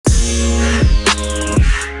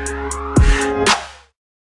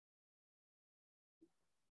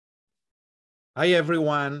Hi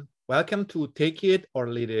everyone, welcome to Take It or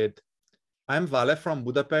Lead It. I'm Vale from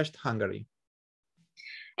Budapest, Hungary.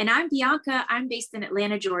 And I'm Bianca, I'm based in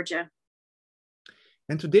Atlanta, Georgia.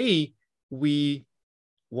 And today we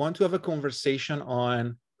want to have a conversation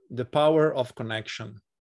on the power of connection.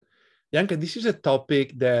 Bianca, this is a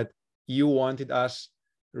topic that you wanted us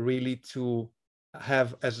really to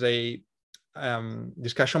have as a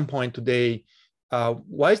discussion point today.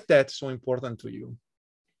 Why is that so important to you?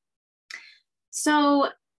 So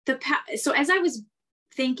as I was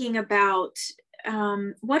thinking about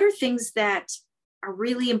what are things that are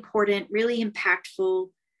really important, really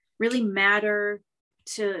impactful, really matter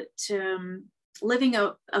to living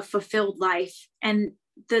a fulfilled life, and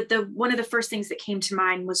the one of the first things that came to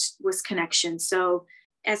mind was connection. So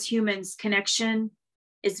as humans, connection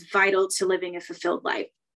is vital to living a fulfilled life.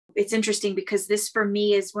 It's interesting because this for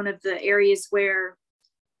me is one of the areas where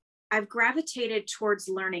I've gravitated towards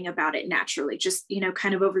learning about it naturally, just,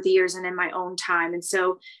 kind of over the years and in my own time. And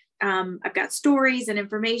so I've got stories and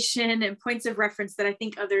information and points of reference that I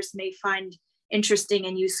think others may find interesting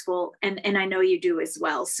and useful. And I know you do as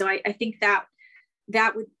well. So I think I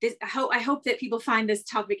hope that people find this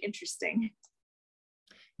topic interesting.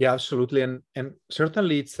 Yeah, absolutely. And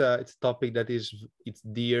certainly it's a topic that it's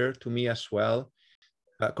dear to me as well.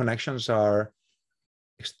 Connections are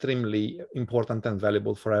extremely important and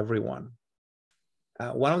valuable for everyone.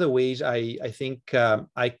 One of the ways I think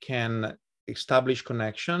I can establish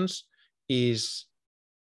connections is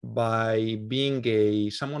by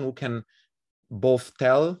being someone who can both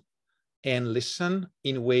tell and listen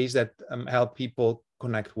in ways that help people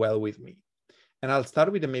connect well with me. And I'll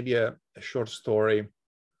start with maybe a short story.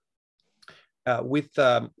 With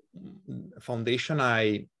the foundation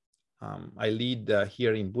I lead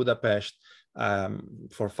here in Budapest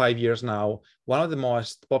for 5 years now, one of the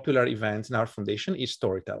most popular events in our foundation is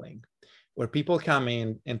storytelling, where people come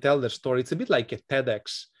in and tell their story. It's a bit like a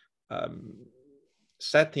TEDx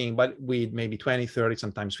setting, but with maybe 20, 30,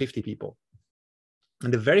 sometimes 50 people.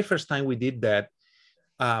 And the very first time we did that,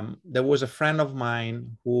 there was a friend of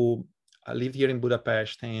mine who lived here in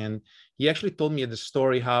Budapest, and he actually told me the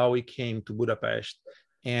story how he came to Budapest.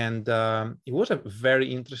 And it was a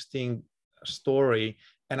very interesting story.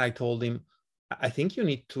 And I told him, I think you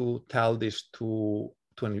need to tell this in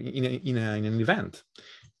an event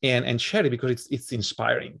and share it because it's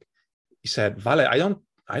inspiring. He said, Vale,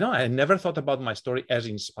 I never thought about my story as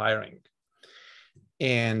inspiring.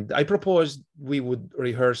 And I proposed we would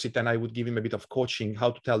rehearse it, and I would give him a bit of coaching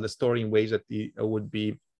how to tell the story in ways that he would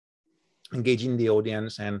be engaging the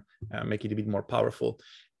audience and make it a bit more powerful.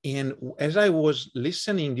 And as I was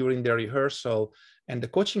listening during the rehearsal and the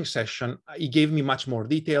coaching session, he gave me much more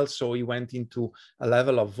details. So he went into a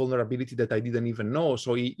level of vulnerability that I didn't even know.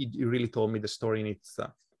 So he really told me the story in its,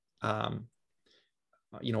 all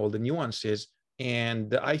the nuances.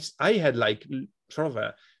 And I had like sort of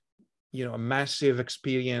a massive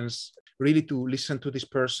experience really to listen to this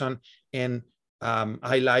person and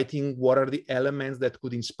highlighting what are the elements that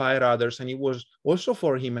could inspire others. And it was also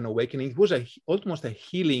for him an awakening. It was almost a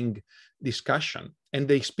healing discussion. And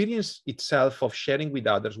the experience itself of sharing with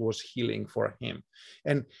others was healing for him.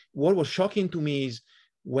 And what was shocking to me is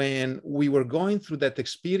when we were going through that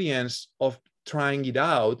experience of trying it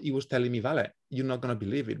out, he was telling me, Vale, you're not going to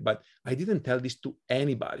believe it, but I didn't tell this to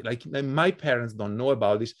anybody. Like my parents don't know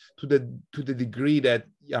about this to the degree that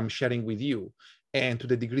I'm sharing with you, and to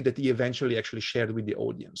the degree that he eventually actually shared with the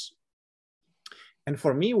audience. And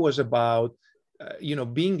for me, it was about,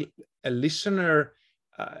 being a listener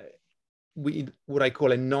with what I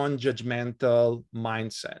call a non-judgmental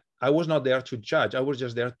mindset. I was not there to judge. I was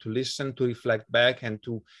just there to listen, to reflect back, and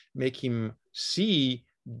to make him see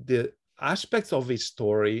the aspects of his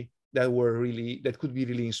story that could be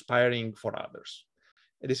really inspiring for others.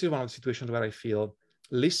 This is one of the situations where I feel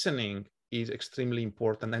listening is extremely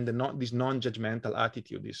important, and this non-judgmental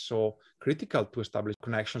attitude is so critical to establish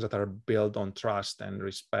connections that are built on trust and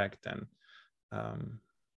respect and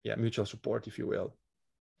mutual support, if you will.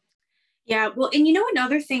 Yeah, well, and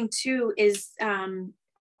another thing too is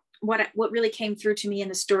what really came through to me in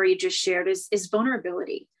the story you just shared is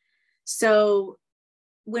vulnerability. So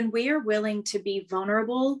when we are willing to be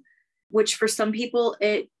vulnerable, which for some people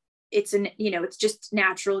it's just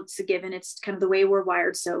natural, it's a given, it's kind of the way we're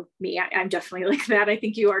wired. So I'm definitely like that. I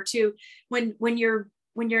think you are too. When you're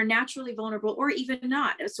naturally vulnerable, or even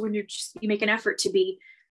not, so when you make an effort to be,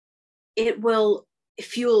 it will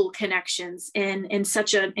fuel connections in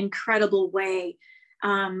such an incredible way.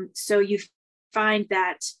 So you find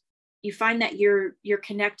that you're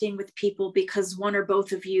connecting with people because one or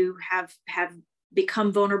both of you have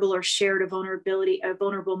become vulnerable or shared a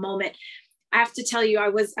vulnerable moment. I have to tell you, I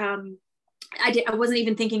wasn't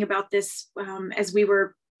even thinking about this as we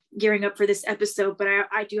were gearing up for this episode, but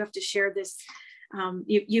I do have to share this.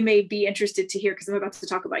 You may be interested to hear because I'm about to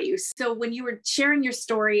talk about you. So when you were sharing your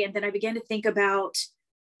story, and then I began to think about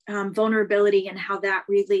vulnerability and how that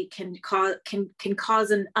really can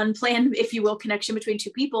cause an unplanned, if you will, connection between two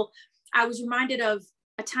people, I was reminded of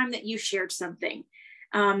a time that you shared something.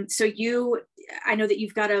 So I know that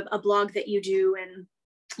you've got a blog that you do, and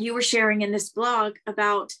you were sharing in this blog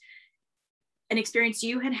about an experience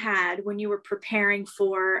you had when you were preparing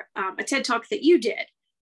for a TED Talk that you did.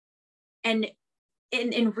 And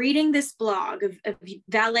in reading this blog of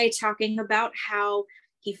Valet talking about how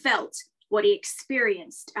he felt, what he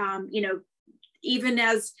experienced, even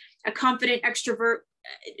as a confident extrovert,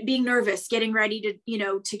 being nervous, getting ready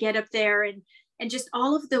to get up there, and just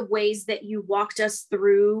all of the ways that you walked us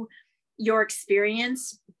through your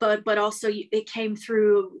experience, but also it came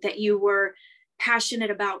through that you were passionate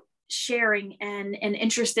about sharing and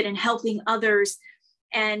interested in helping others.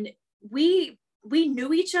 And we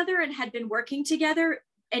knew each other and had been working together,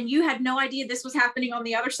 and you had no idea this was happening on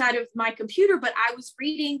the other side of my computer, but I was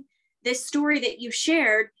reading this story that you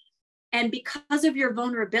shared. And because of your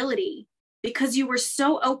vulnerability, because you were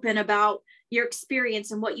so open about your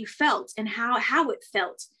experience and what you felt and how it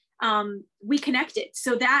felt, we connected.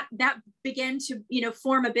 So that began to,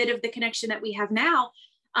 form a bit of the connection that we have now.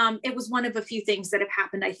 It was one of a few things that have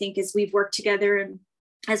happened, I think, as we've worked together and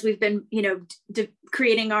as we've been,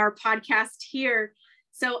 creating our podcast here.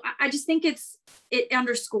 So I just think it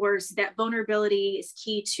underscores that vulnerability is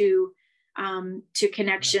key to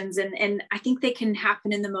connections. And I think they can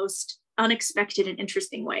happen in the most unexpected and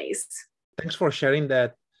interesting ways. Thanks for sharing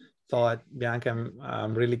that thought, Bianca.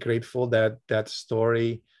 I'm really grateful that that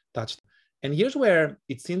story touched. And here's where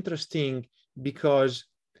it's interesting, because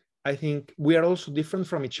I think we are also different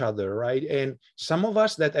from each other, right? And some of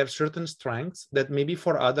us that have certain strengths that maybe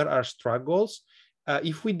for others are struggles,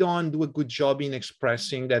 if we don't do a good job in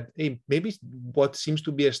expressing that, hey, maybe what seems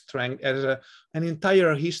to be a strength as an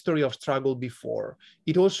entire history of struggle before.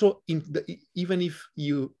 It also, even if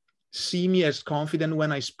you see me as confident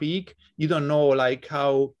when I speak, you don't know like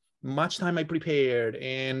how much time I prepared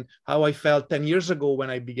and how I felt 10 years ago when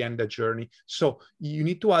I began the journey. So you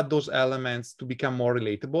need to add those elements to become more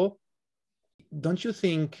relatable. Don't you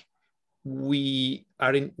think we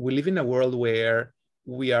live in a world where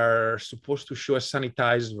we are supposed to show a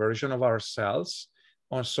sanitized version of ourselves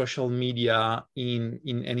on social media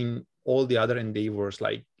in all the other endeavors,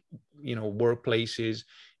 like, workplaces?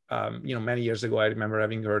 Many years ago, I remember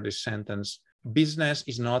having heard this sentence: business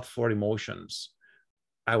is not for emotions.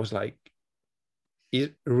 I was like,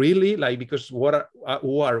 really? Like, because who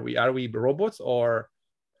are we? Are we robots or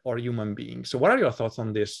human beings? So what are your thoughts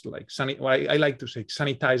on this? Like, I like to say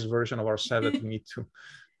sanitized version of ourselves that we need to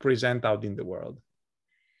present out in the world.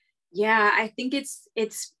 Yeah, I think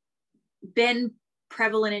it's been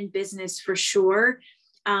prevalent in business for sure.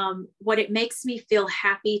 What it makes me feel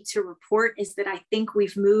happy to report is that I think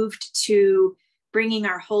we've moved to bringing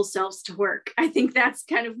our whole selves to work. I think that's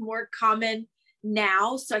kind of more common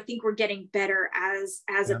now. So I think we're getting better as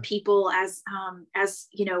a people, as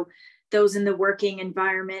those in the working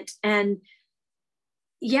environment. And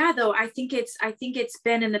yeah, though, I think it's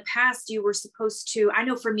been in the past, you were supposed to, I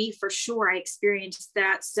know for me, for sure, I experienced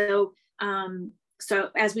that. So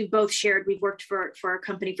as we both shared, we've worked for our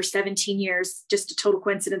company for 17 years, just a total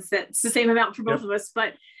coincidence that it's the same amount for both of us.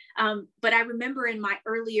 But I remember in my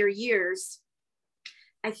earlier years,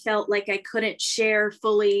 I felt like I couldn't share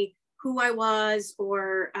fully who I was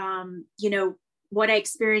or, what I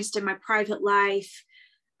experienced in my private life.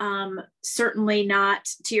 Certainly not,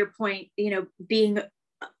 to your point, being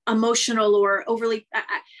emotional or overly,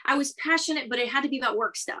 I was passionate, but it had to be about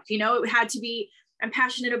work stuff. It had to be, I'm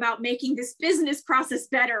passionate about making this business process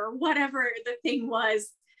better or whatever the thing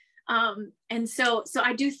was. And so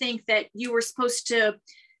I do think that you were supposed to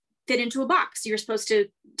fit into a box. You're supposed to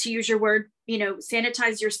use your word,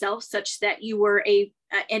 sanitize yourself such that you were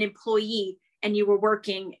an employee and you were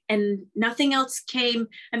working and nothing else came.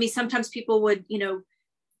 I mean, sometimes people would,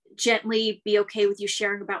 gently be okay with you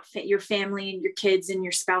sharing about your family and your kids and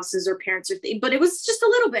your spouses or parents but it was just a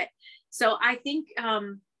little bit. So I think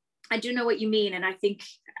I do know what you mean. And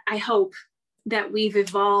I hope that we've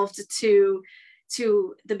evolved to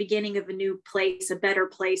the beginning of a new place, a better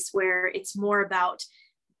place where it's more about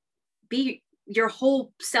be your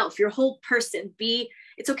whole self, your whole person.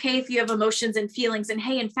 It's okay if you have emotions and feelings, and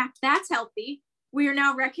hey, in fact, that's healthy. We are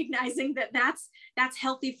now recognizing that that's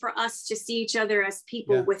healthy for us to see each other as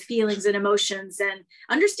people with feelings and emotions and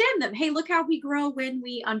understand them. Hey, look how we grow when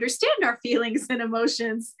we understand our feelings and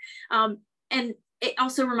emotions. and it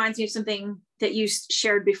also reminds me of something that you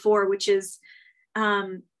shared before, which is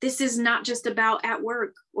this is not just about at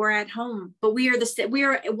work or at home, but we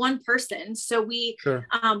are one person. So we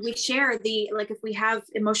share if we have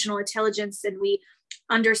emotional intelligence and we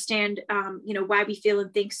understand, why we feel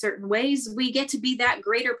and think certain ways, we get to be that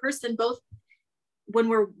greater person, both when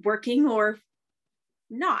we're working or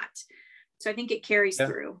not. So I think it carries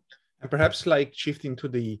through. And perhaps like shifting to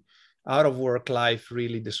the out of work life,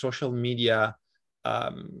 really the social media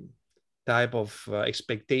type of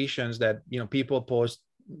expectations that, people post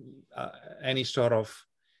any sort of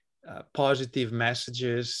positive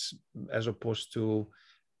messages as opposed to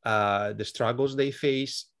the struggles they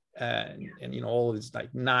face. And all this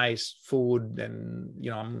like nice food, and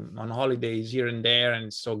I'm on holidays here and there, and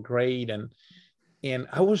it's so great. And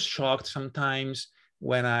I was shocked sometimes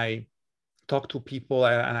when I talk to people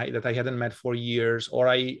that I hadn't met for years, or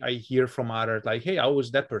I hear from others like, hey, how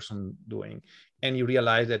was that person doing? And you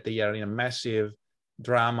realize that they are in a massive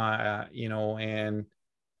drama, and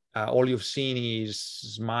all you've seen is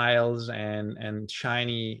smiles and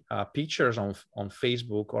shiny pictures on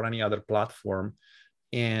Facebook or any other platform.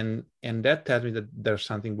 And that tells me that there's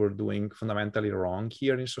something we're doing fundamentally wrong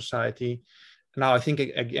here in society. Now, I think,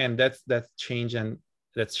 again, that's changing.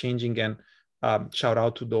 And shout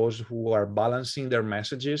out to those who are balancing their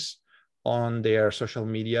messages on their social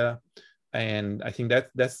media. And I think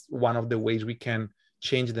that's one of the ways we can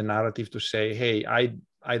change the narrative to say, hey,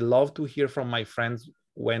 I love to hear from my friends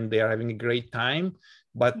when they are having a great time,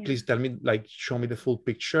 but please tell me, like, show me the full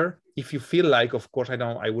picture. If you feel like, of course,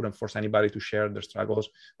 I wouldn't force anybody to share their struggles,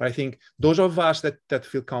 but I think those of us that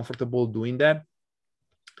feel comfortable doing that,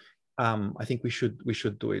 I think we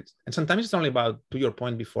should do it. And sometimes it's only about, to your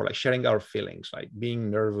point before, like sharing our feelings, like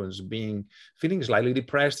being nervous, feeling slightly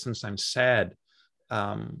depressed, sometimes sad.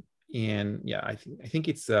 And yeah, I think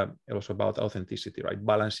it's also about authenticity, right?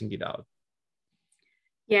 Balancing it out.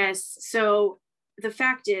 Yes. So the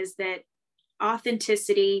fact is that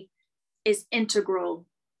authenticity is integral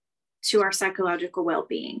to our psychological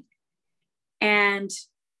well-being, and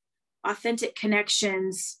authentic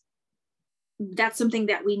connections, that's something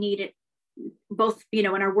that we need it both, in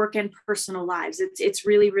our work and personal lives. It's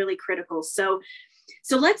really, really critical. So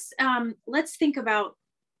let's think about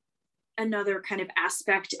another kind of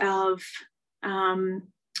aspect of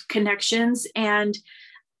connections. And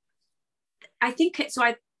I think,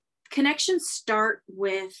 connections start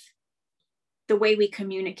with the way we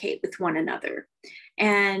communicate with one another.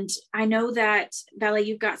 And I know that, Vale,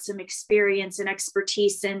 you've got some experience and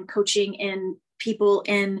expertise in coaching in people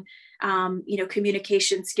in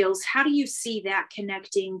communication skills. How do you see that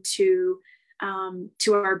connecting to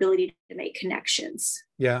our ability to make connections?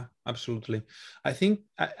 Yeah, absolutely. I think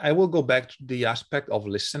I will go back to the aspect of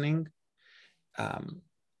listening.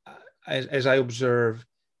 As I observe,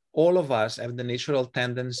 all of us have the natural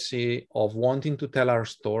tendency of wanting to tell our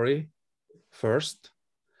story first,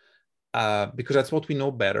 because that's what we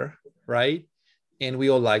know better, right? And we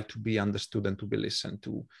all like to be understood and to be listened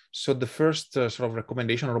to. So the first sort of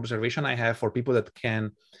recommendation or observation I have for people that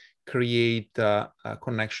can create a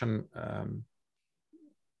connection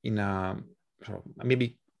in a sort of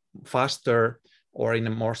maybe faster or in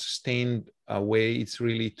a more sustained way, it's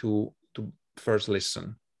really to first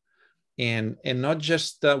listen. And not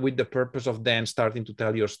just with the purpose of then starting to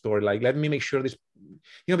tell your story, like, let me make sure this,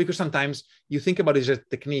 because sometimes you think about it as a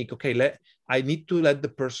technique. Okay, I need to let the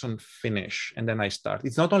person finish and then I start.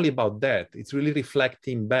 It's not only about that. It's really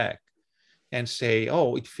reflecting back and say,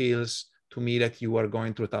 oh, it feels to me that you are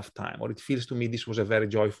going through a tough time, or it feels to me this was a very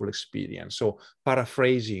joyful experience. So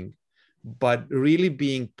paraphrasing, but really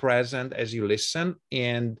being present as you listen,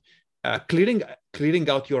 and clearing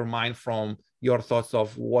out your mind from your thoughts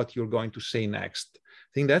of what you're going to say next.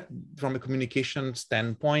 I think that from a communication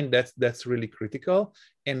standpoint, that's really critical,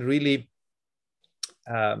 and really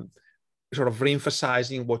sort of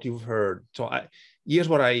re-emphasizing what you've heard. So here's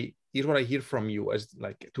what I hear from you, as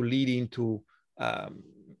like to lead into a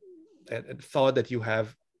thought that you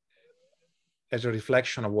have as a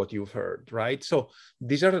reflection of what you've heard, right? So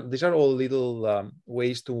these are all little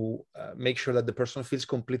ways to make sure that the person feels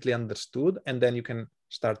completely understood, and then you can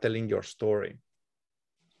start telling your story.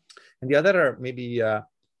 And the other maybe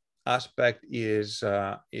aspect is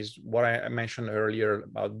what I mentioned earlier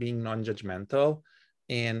about being non-judgmental,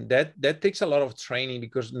 and that takes a lot of training,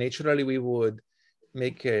 because naturally we would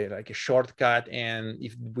make a shortcut, and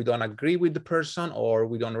if we don't agree with the person or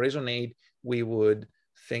we don't resonate, we would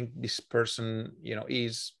think this person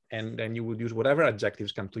is, and then you would use whatever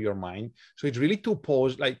adjectives come to your mind. So it's really to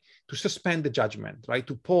pause, like to suspend the judgment, right?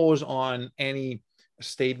 To pause on any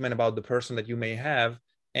statement about the person that you may have,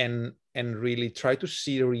 and and really try to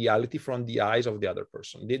see reality from the eyes of the other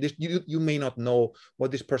person. You may not know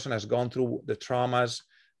what this person has gone through, the traumas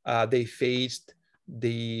they faced,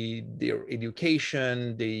 their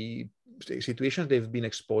education, the situations they've been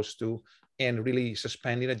exposed to, and really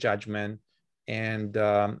suspending a judgment and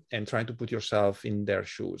trying to put yourself in their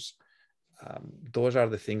shoes. Those are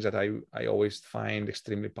the things that I always find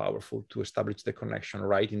extremely powerful to establish the connection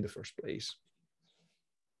right in the first place.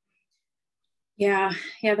 Yeah,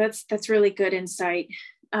 that's really good insight.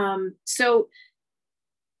 So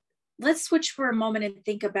let's switch for a moment and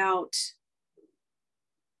think about,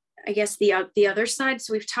 I guess, the other side.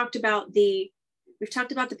 So we've talked about the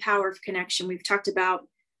power of connection. We've talked about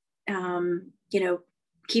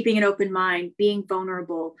keeping an open mind, being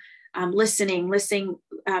vulnerable, listening,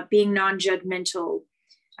 being non-judgmental,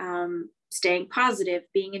 staying positive,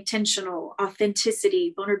 being intentional,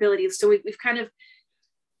 authenticity, vulnerability. So we've kind of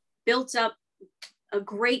built up a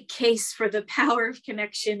great case for the power of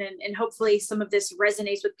connection, and hopefully some of this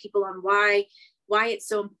resonates with people on why it's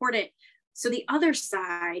so important. So the other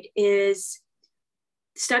side is,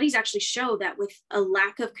 studies actually show that with a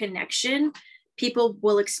lack of connection, people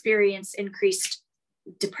will experience increased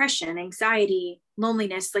depression, anxiety,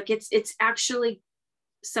 loneliness. Like it's actually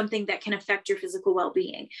something that can affect your physical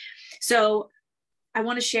well-being. So I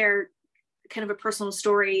want to share kind of a personal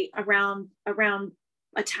story around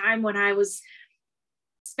a time when I was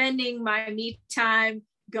spending my me time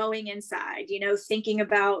going inside, thinking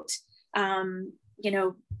about,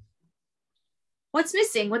 what's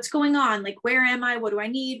missing, what's going on, like, where am I, what do I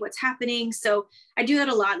need, what's happening. So I do that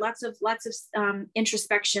a lot, lots of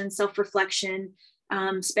introspection, self-reflection,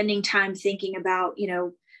 spending time thinking about,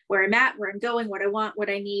 where I'm at, where I'm going, what I want, what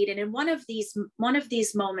I need. And in one of these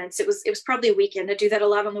moments, it was probably a weekend. I do that a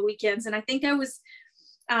lot on the weekends. And I think I was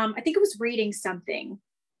reading something,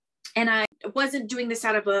 and I wasn't doing this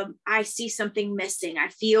out of I see something missing, I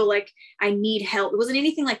feel like I need help. It wasn't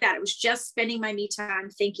anything like that. It was just spending my me time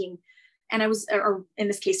thinking. And I was, or in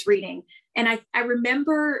this case, reading. And I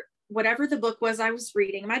remember whatever the book was I was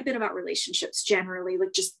reading, it might've been about relationships generally,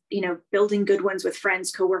 like just, building good ones with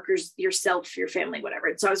friends, coworkers, yourself, your family, whatever.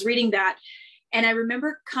 And so I was reading that. And I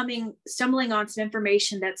remember stumbling on some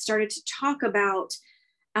information that started to talk about,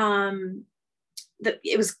 I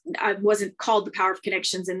wasn't called The Power of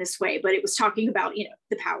Connections in this way, but it was talking about,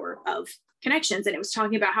 the power of connections. And it was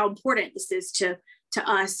talking about how important this is to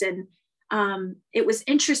us. And it was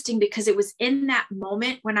interesting because it was in that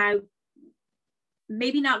moment when I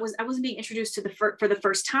wasn't being introduced to for the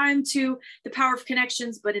first time to the power of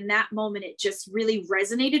connections, but in that moment, it just really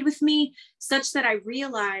resonated with me, such that I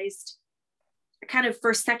realized, I kind of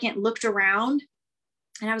for a second looked around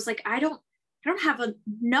and I was like, I don't have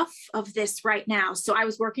enough of this right now. So I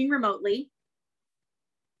was working remotely.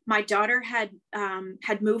 My daughter had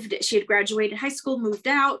moved, she had graduated high school, moved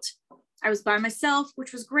out. I was by myself,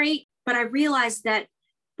 which was great. But I realized that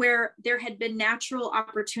where there had been natural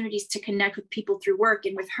opportunities to connect with people through work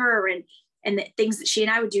and with her and the things that she and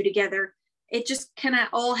I would do together, it just kind of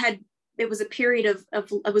all it was a period of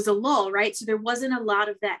it was a lull, right? So there wasn't a lot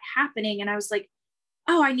of that happening. And I was like,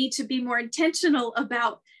 oh, I need to be more intentional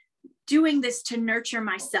about doing this to nurture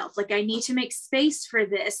myself. Like I need to make space for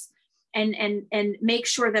this and make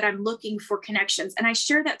sure that I'm looking for connections. And I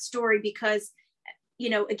share that story because,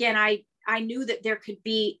 again, I knew that there could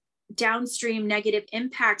be downstream negative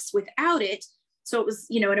impacts without it. So it was,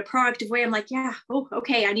 in a proactive way, I'm like, yeah, oh,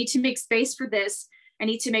 okay, I need to make space for this. I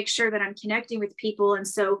need to make sure that I'm connecting with people. And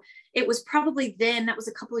so it was probably then, that was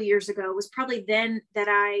a couple of years ago, it was probably then that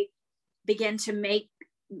I began to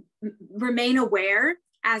remain aware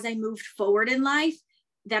as I moved forward in life,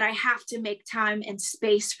 that I have to make time and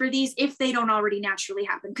space for these if they don't already naturally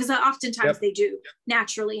happen. Because oftentimes they do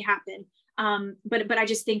naturally happen. But I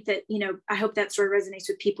just think that, I hope that sort of resonates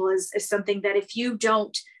with people as something that if you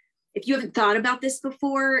haven't thought about this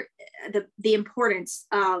before, the importance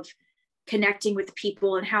of connecting with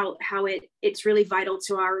people and how it's really vital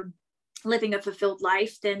to our living a fulfilled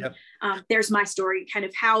life, then there's my story, kind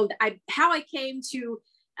of how I came to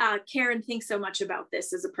care and think so much about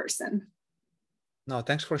this as a person. No,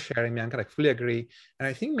 thanks for sharing, Bianca. I fully agree. And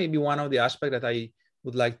I think maybe one of the aspects that I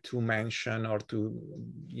would like to mention or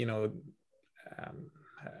to,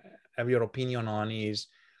 have your opinion on is,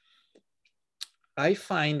 I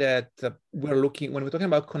find that when we're talking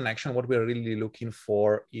about connection, what we're really looking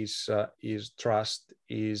for is trust,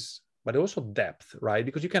 but also depth, right?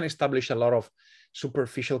 Because you can establish a lot of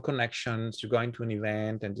superficial connections. You go into an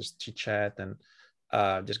event and just chit chat and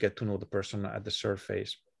just get to know the person at the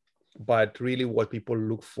surface. But really what people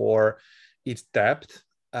look for is depth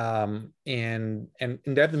And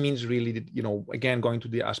that means really that, again, going to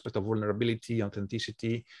the aspect of vulnerability,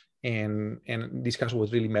 authenticity, and discuss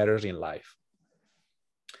what really matters in life.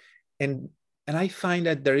 And I find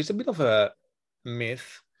that there is a bit of a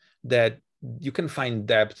myth that you can find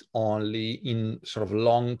depth only in sort of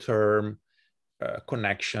long-term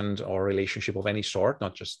connections or relationship of any sort,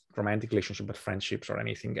 not just romantic relationship, but friendships or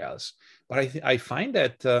anything else. But I find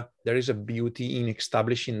that there is a beauty in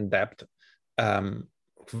establishing depth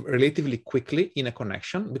relatively quickly in a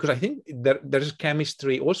connection, because I think there's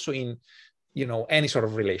chemistry also in, any sort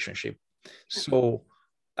of relationship. So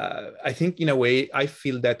I think in a way, I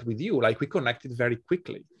feel that with you, like we connected very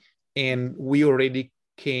quickly, and we already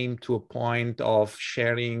came to a point of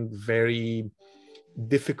sharing very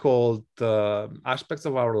difficult aspects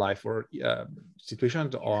of our life or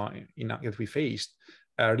situations that we faced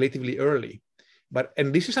relatively early.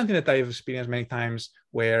 And this is something that I've experienced many times,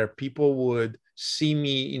 where people would see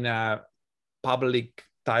me in a public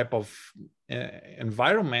type of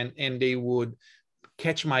environment, and they would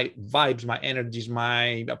catch my vibes, my energies,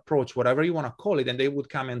 my approach, whatever you want to call it, and they would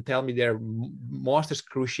come and tell me their most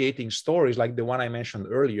excruciating stories, like the one I mentioned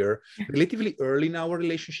earlier, relatively early in our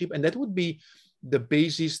relationship. And that would be the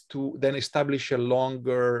basis to then establish a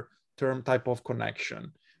longer term type of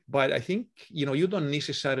connection. But I think, you don't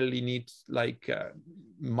necessarily need like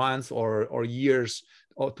months or years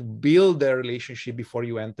or to build a relationship before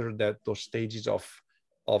you enter those stages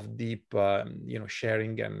of deep,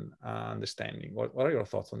 sharing and understanding. What are your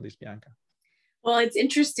thoughts on this, Bianca? Well, it's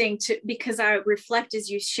interesting because I reflect as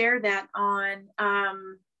you share that on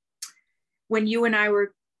when you and I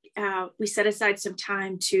were, we set aside some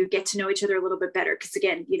time to get to know each other a little bit better. Because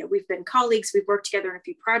again, we've been colleagues, we've worked together on a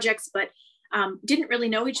few projects, but didn't really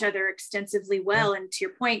know each other extensively well. Yeah. And to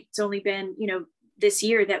your point, it's only been, this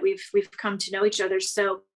year that we've come to know each other.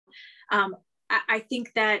 So I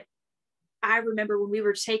think that I remember when we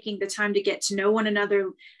were taking the time to get to know one another,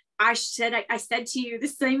 I said to you the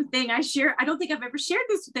same thing I don't think I've ever shared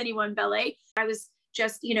this with anyone, Bele. I was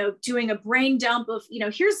just, doing a brain dump of,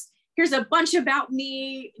 here's a bunch about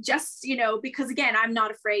me, just, because again, I'm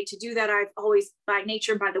not afraid to do that. I've always, by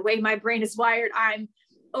nature, by the way my brain is wired, I'm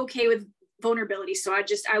okay with vulnerability. So I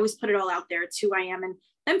always put it all out there. It's who I am. And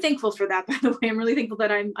I'm thankful for that, by the way. I'm really thankful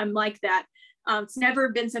that I'm like that. It's never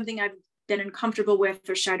been something I've been uncomfortable with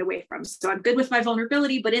or shied away from. So I'm good with my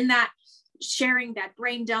vulnerability, but in that sharing that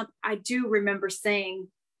brain dump, I do remember saying,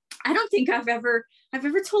 I don't think I've ever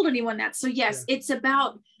told anyone that. So yes, yeah.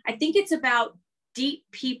 I think it's about deep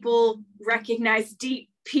people recognize deep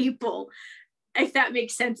people, if that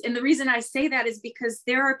makes sense. And the reason I say that is because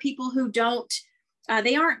there are people who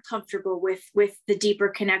they aren't comfortable with the deeper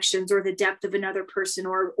connections or the depth of another person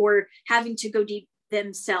or having to go deep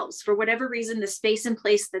themselves. For whatever reason, the space and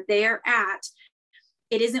place that they are at,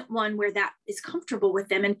 it isn't one where that is comfortable with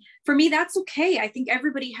them. And for me, that's okay. I think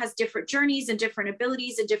everybody has different journeys and different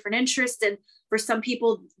abilities and different interests. And for some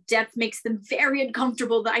people, depth makes them very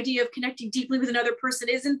uncomfortable. The idea of connecting deeply with another person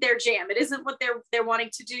isn't their jam. It isn't what they're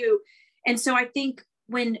wanting to do. And so I think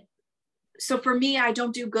so for me, I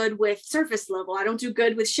don't do good with surface level. I don't do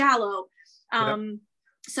good with shallow.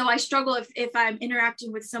 So I struggle if I'm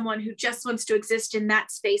interacting with someone who just wants to exist in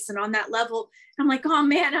that space and on that level. I'm like, oh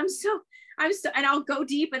man, I'm so, and I'll go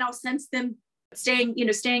deep and I'll sense them staying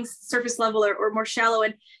surface level or more shallow.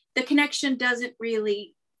 And the connection doesn't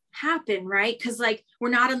really happen, right? Because like, we're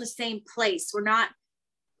not in the same place. We're not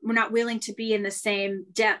willing to be in the same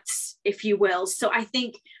depths, if you will. So I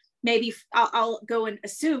think maybe I'll go and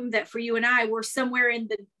assume that for you and I, we're somewhere in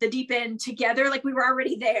the deep end together. Like we were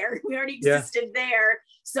already there. We already existed there.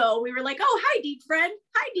 So we were like, oh, hi, deep friend.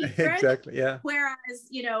 Hi, deep friend. Exactly. Yeah. Whereas,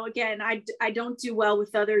 again, I don't do well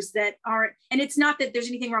with others that aren't, and it's not that there's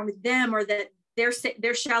anything wrong with them or that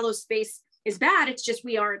their shallow space is bad. It's just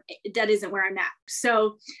that isn't where I'm at.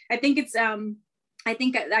 So I think I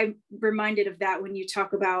think I'm reminded of that when you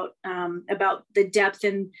talk about the depth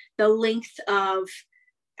and the length of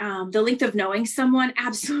knowing someone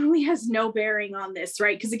absolutely has no bearing on this,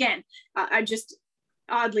 right? Because again, I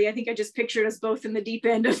think I just pictured us both in the deep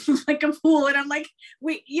end of like a pool, and I'm like,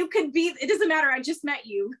 you could be, it doesn't matter, I just met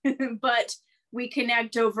you, but we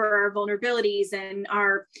connect over our vulnerabilities and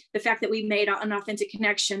the fact that we made an authentic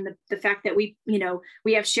connection, the fact that we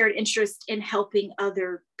have shared interest in helping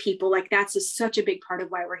other people, like that's such a big part of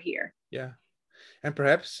why we're here. Yeah. And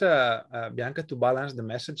perhaps, Bianca, to balance the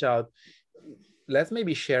message out, let's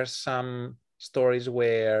maybe share some stories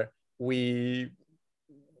where we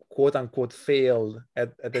quote unquote failed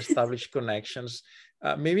at established connections.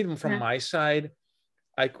 Maybe from my side,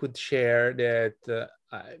 I could share that,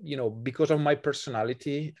 because of my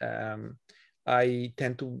personality, I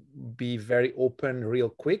tend to be very open real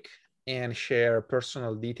quick and share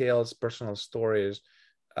personal details, personal stories,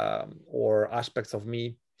 or aspects of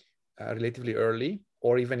me relatively early,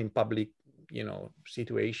 or even in public,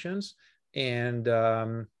 situations. And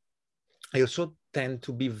I also tend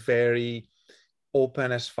to be very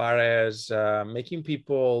open as far as making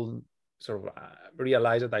people sort of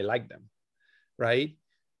realize that I like them, right?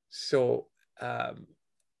 So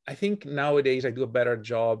I think nowadays I do a better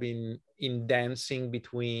job in dancing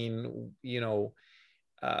between,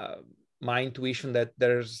 my intuition that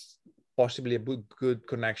there's possibly a good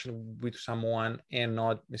connection with someone, and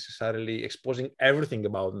not necessarily exposing everything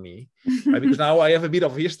about me, right? Because now I have a bit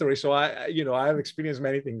of history, so I have experienced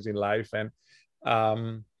many things in life, and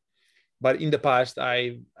but in the past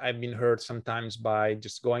I've been hurt sometimes by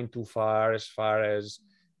just going too far as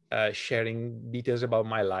sharing details about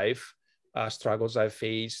my life, struggles I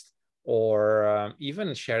faced, or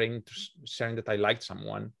even sharing that I liked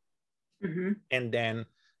someone, Mm-hmm. and then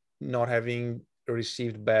not having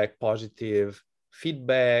received back positive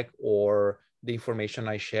feedback, or the information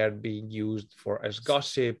I shared being used as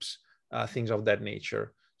gossips, things of that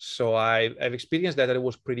nature. So I've experienced that. It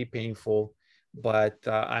was pretty painful, but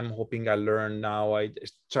I'm hoping I learn now. I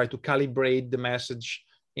try to calibrate the message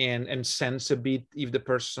and sense a bit if the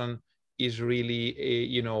person is really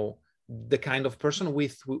the kind of person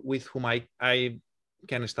with whom I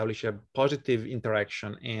can establish a positive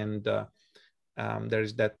interaction, and there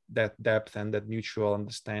is that depth and that mutual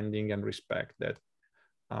understanding and respect that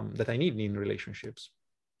I need in relationships.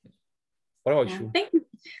 What about you?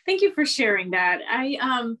 Thank you for sharing that.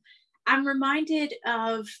 I'm reminded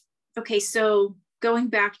of, okay, so going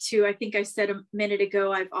back to, I think I said a minute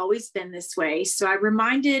ago, I've always been this way. So I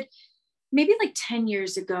reminded, maybe like 10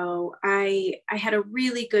 years ago, I had a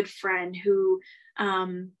really good friend who,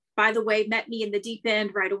 by the way, met me in the deep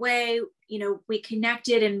end right away. We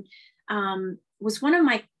connected, and was one of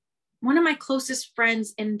my closest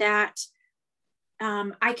friends, in that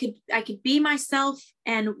I could be myself,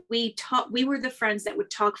 and we were the friends that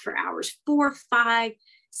would talk for hours, 4, 5,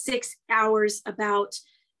 6 hours about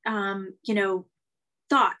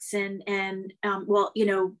thoughts, and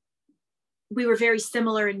we were very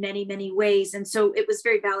similar in many, many ways. And so it was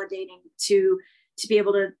very validating to be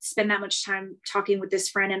able to spend that much time talking with this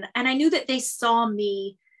friend. And I knew that they saw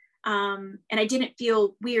me, and I didn't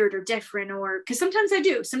feel weird or different, because sometimes I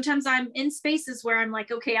do. Sometimes I'm in spaces where I'm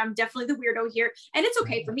like, okay, I'm definitely the weirdo here. And it's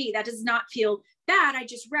okay for me. That does not feel bad. I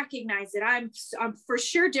just recognize that I'm for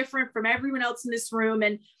sure different from everyone else in this room,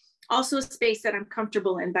 and also a space that I'm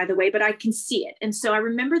comfortable in, by the way, but I can see it. And so I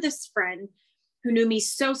remember this friend who knew me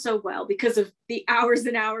so, so well because of the hours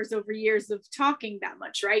and hours over years of talking that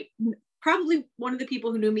much, right? Probably one of the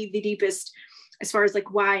people who knew me the deepest as far as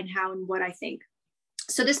like why and how and what I think.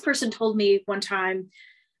 So this person told me one time,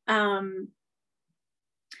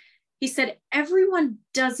 he said, everyone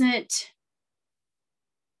doesn't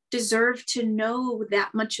deserve to know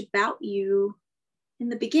that much about you in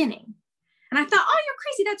the beginning. And I thought, oh, you're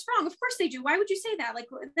crazy. That's wrong. Of course they do. Why would you say that? Like,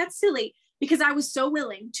 that's silly. Because I was so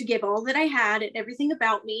willing to give all that I had and everything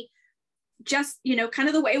about me, just, kind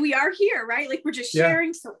of the way we are here, right? Like we're just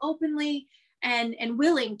sharing so openly and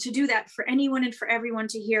willing to do that for anyone and for everyone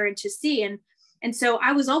to hear and to see. And so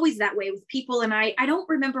I was always that way with people. And I don't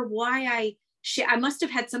remember why I must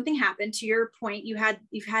have had something happen. To your point, you've had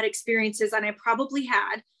experiences, and I probably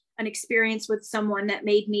had an experience with someone that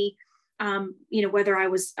made me, whether I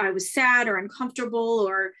was sad or uncomfortable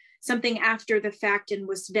or something after the fact, and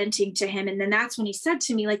was venting to him. And then that's when he said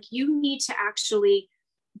to me, like, you need to actually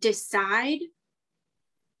decide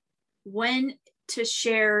when to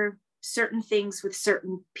share certain things with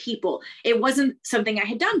certain people. It wasn't something I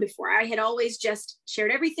had done before. I had always just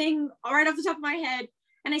shared everything right off the top of my head.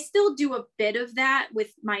 And I still do a bit of that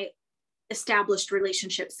with my established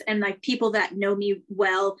relationships and like people that know me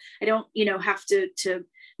well. I don't, have to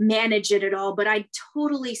manage it at all, but I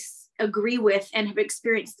totally agree with and have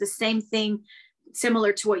experienced the same thing,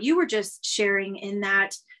 similar to what you were just sharing, in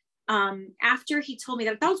that after he told me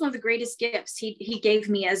that was one of the greatest gifts he gave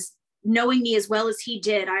me, as knowing me as well as he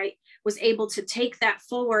did, I was able to take that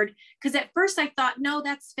forward. Because at first I thought, no,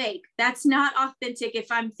 that's fake. That's not authentic.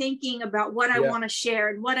 If I'm thinking about what I want to share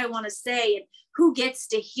and what I want to say and who gets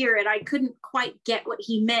to hear it, I couldn't quite get what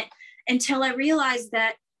he meant until I realized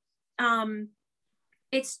that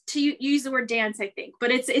it's, to use the word dance, I think, but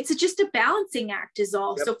it's just a balancing act is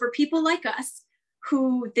all. So for people like us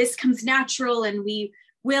who this comes natural and we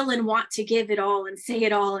will and want to give it all and say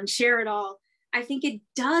it all and share it all, I think it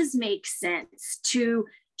does make sense to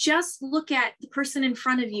just look at the person in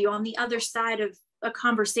front of you on the other side of a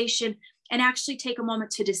conversation and actually take a moment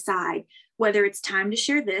to decide whether it's time to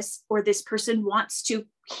share this, or this person wants to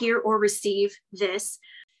hear or receive this.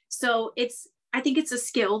 So I think it's a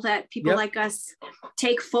skill that people like us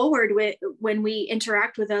take forward with when we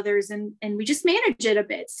interact with others, and we just manage it a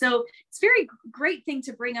bit. So it's a very great thing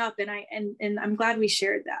to bring up. And I'm glad we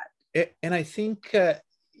shared that. And I think, to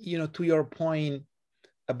your point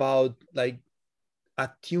about like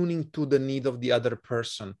attuning to the need of the other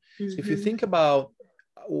person. So if you think about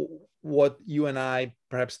what you and I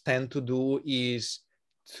perhaps tend to do is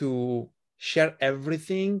to share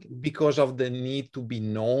everything because of the need to be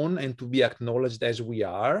known and to be acknowledged as we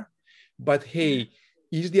are. But hey,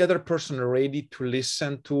 is the other person ready to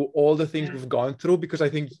listen to all the things we've gone through? Because I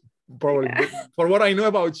think probably for what I know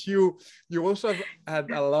about you, you also have had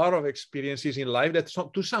a lot of experiences in life that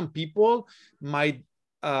to some people might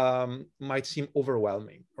seem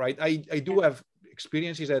overwhelming, right? I do have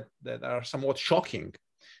experiences that are somewhat shocking.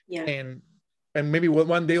 And maybe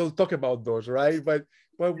one day we'll talk about those, right? But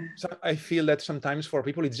I feel that sometimes for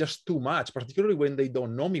people it's just too much, particularly when they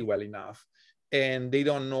don't know me well enough and they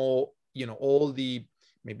don't know, all the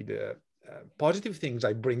positive things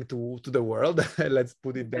I bring to the world. Let's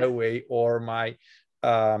put it that way, or my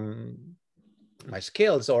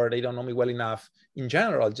skills, or they don't know me well enough in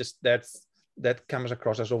general. Just that comes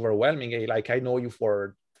across as overwhelming. Like I know you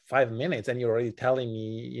for 5 minutes and you're already telling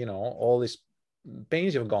me, all this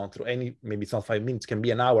pains you've gone through. And maybe it's not 5 minutes, can be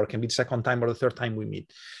an hour, can be the second time or the third time we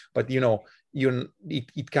meet. But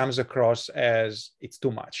it comes across as it's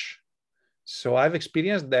too much. So I've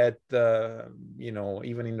experienced that,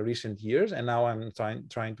 even in the recent years, and now I'm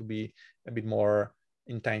trying to be a bit more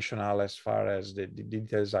intentional as far as the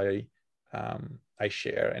details I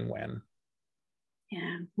share and when.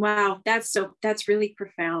 Yeah. Wow. That's really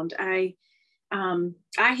profound. I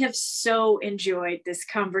have so enjoyed this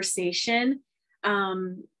conversation.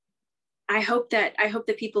 I hope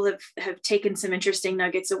that people have taken some interesting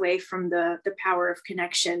nuggets away from the power of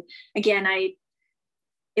connection. Again,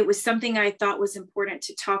 it was something I thought was important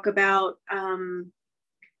to talk about,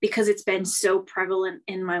 because it's been so prevalent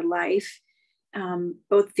in my life.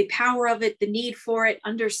 Both the power of it, the need for it,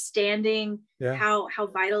 understanding how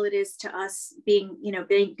vital it is to us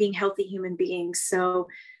being healthy human beings. So,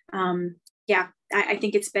 I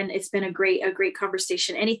think it's been a great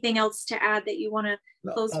conversation. Anything else to add that you want to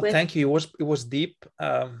close with? Thank you. It was deep,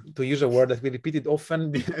 to use a word that we repeated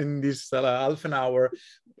often in this half an hour.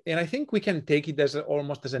 And I think we can take it as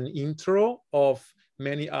almost as an intro of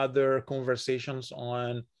many other conversations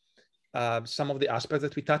on some of the aspects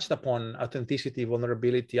that we touched upon: authenticity,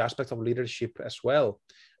 vulnerability, aspects of leadership as well.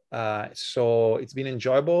 So it's been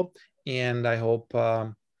enjoyable, and I hope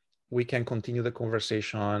we can continue the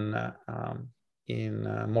conversation in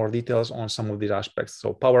more details on some of these aspects.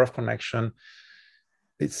 So power of connection,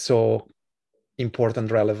 it's so important,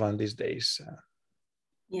 relevant these days.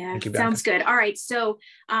 Yeah, sounds good. All right. So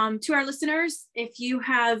to our listeners, if you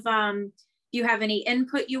have any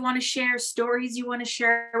input you want to share, stories you want to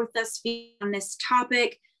share with us on this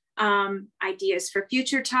topic, ideas for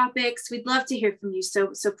future topics, we'd love to hear from you.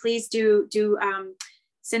 So please do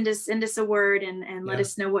send us a word and let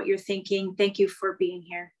us know what you're thinking. Thank you for being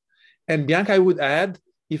here. And Bianca, I would add,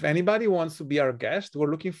 if anybody wants to be our guest, we're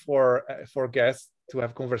looking for guests to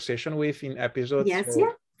have conversation with in episodes. Yes,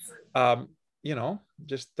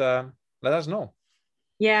 just let us know.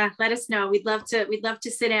 Yeah, let us know. We'd love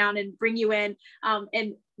to sit down and bring you in,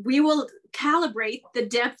 and we will calibrate the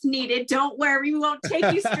depth needed. Don't worry, we won't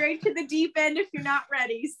take you straight to the deep end if you're not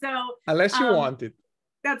ready. So unless you want it.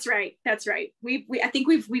 That's right. I think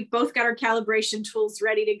we've both got our calibration tools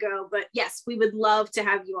ready to go. But yes, we would love to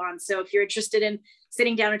have you on. So if you're interested in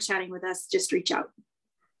sitting down and chatting with us, just reach out.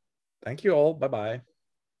 Thank you all. Bye-bye.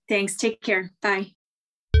 Thanks. Take care. Bye.